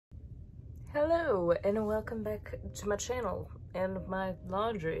Hello and welcome back to my channel and my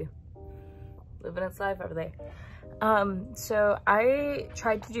laundry. Living its life over there. So I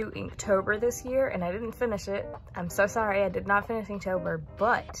tried to do Inktober this year and I didn't finish it. I'm so sorry, I did not finish Inktober,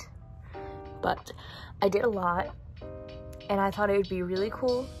 but I did a lot and I thought it would be really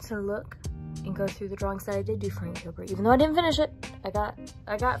cool to look and go through the drawings that I did do for Inktober. Even though I didn't finish it,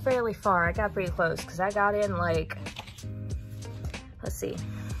 I got fairly far. I got pretty close because I got in like, let's see,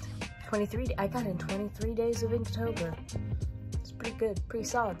 I got in 23 days of Inktober. It's pretty good, pretty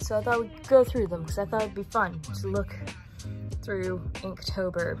solid. So I thought we'd go through them because I thought it'd be fun to look through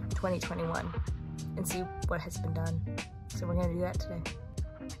Inktober 2021 and see what has been done. So we're gonna do that today.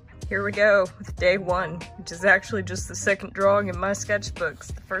 Here we go with day one, which is actually just the second drawing in my sketchbooks.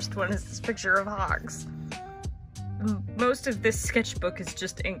 The first one is this picture of hogs. Most of this sketchbook is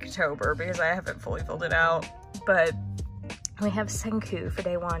just Inktober because I haven't fully filled it out, but we have Senku for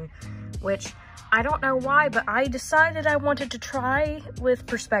day one, which I don't know why, but I decided I wanted to try with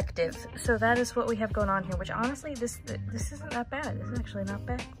perspective. So that is what we have going on here, which honestly, this isn't that bad. This is actually not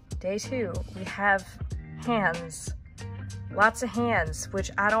bad. Day two, we have hands. Lots of hands, which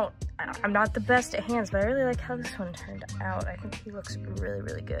I'm not the best at hands, but I really like how this one turned out. I think he looks really,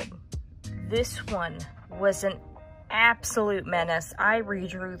 really good. This one was an absolute menace. I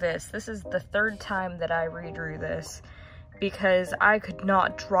redrew this. This is the third time that I redrew this, because I could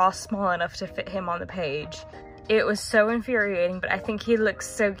not draw small enough to fit him on the page. It was so infuriating, but I think he looks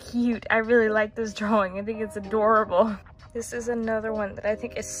so cute. I really like this drawing. I think it's adorable. This is another one that I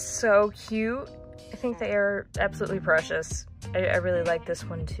think is so cute. I think they are absolutely precious. I really like this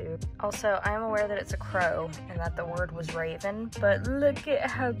one too. Also, I am aware that it's a crow and that the word was raven, but look at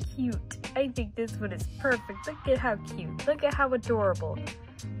how cute. I think this one is perfect. Look at how cute. Look at how adorable.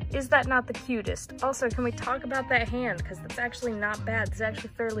 Is that not the cutest? Also, can we talk about that hand? Because that's actually not bad. It's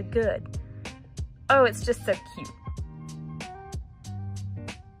actually fairly good. Oh, it's just so cute.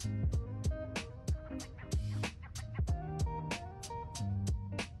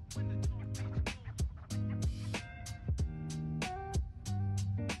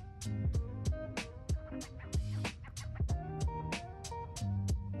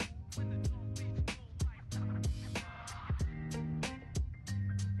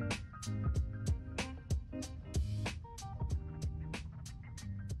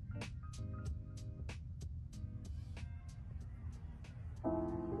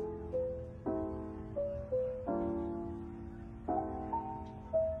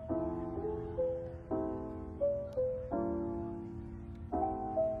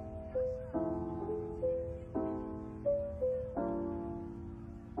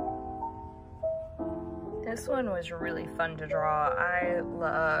 This one was really fun to draw. I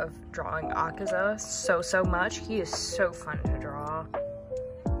love drawing Akaza so much. He is so fun to draw.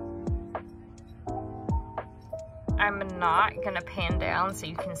 I'm not gonna pan down so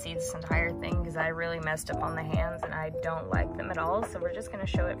you can see this entire thing because I really messed up on the hands and I don't like them at all. So we're just gonna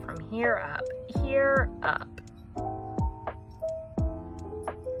show it from here up, here up.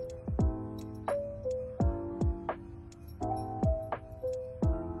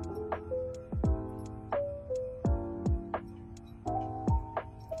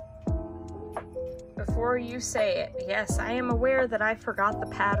 Before you say it, yes, I am aware that I forgot the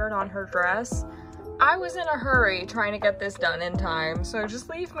pattern on her dress. I was in a hurry trying to get this done in time, so just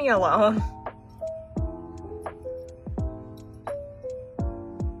leave me alone.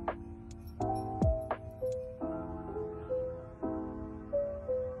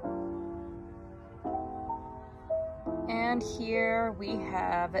 And here we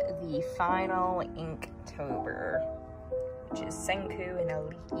have the final Inktober, which is Senku in a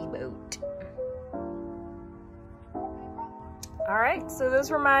leaky boat. Alright, so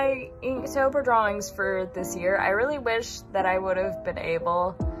those were my Inktober drawings for this year. I really wish that I would have been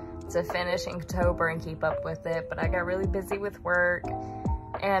able to finish Inktober and keep up with it, but I got really busy with work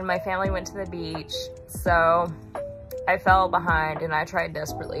and my family went to the beach, so I fell behind and I tried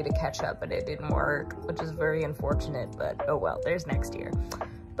desperately to catch up, but it didn't work, which is very unfortunate, but oh well, there's next year.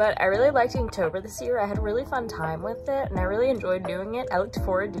 But I really liked Inktober this year. I had a really fun time with it and I really enjoyed doing it. I looked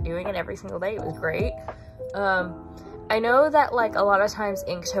forward to doing it every single day. It was great. I know that like a lot of times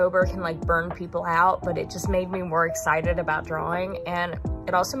Inktober can like burn people out, but it just made me more excited about drawing, and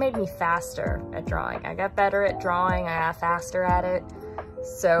it also made me faster at drawing. I got better at drawing, I got faster at it.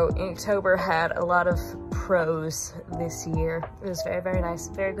 So Inktober had a lot of pros this year. It was very, very nice,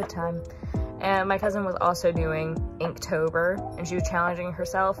 very good time. And my cousin was also doing Inktober and she was challenging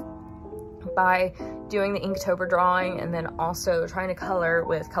herself. by doing the Inktober drawing and then also trying to color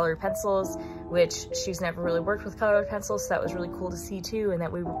with colored pencils, which she's never really worked with colored pencils, so that was really cool to see too, and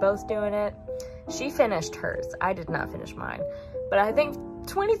that we were both doing it. She finished hers. I did not finish mine, but I think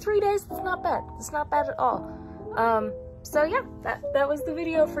 23 days, it's not bad. It's not bad at all. So yeah, that was the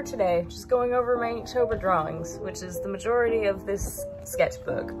video for today. Just going over my Inktober drawings, which is the majority of this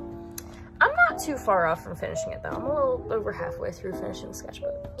sketchbook. I'm not too far off from finishing it though. I'm a little over halfway through finishing the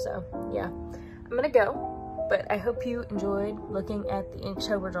sketchbook. So yeah, I'm gonna go, but I hope you enjoyed looking at the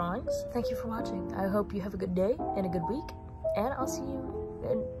Inktober drawings. Thank you for watching. I hope you have a good day and a good week, and I'll see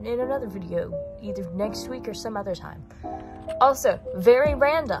you in another video, either next week or some other time. Also, very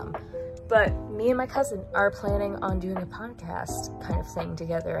random, but me and my cousin are planning on doing a podcast kind of thing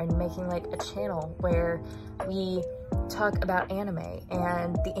together and making like a channel where we talk about anime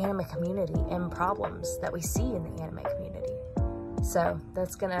and the anime community and problems that we see in the anime community. So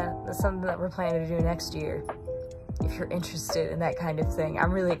that's something that we're planning to do next year. If you're interested in that kind of thing,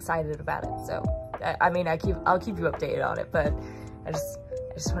 I'm really excited about it. So I mean, I'll keep you updated on it, but I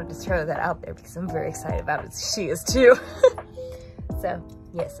just wanted to throw that out there because I'm very excited about it. She is too. So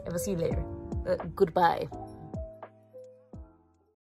yes, I will see you later. Goodbye.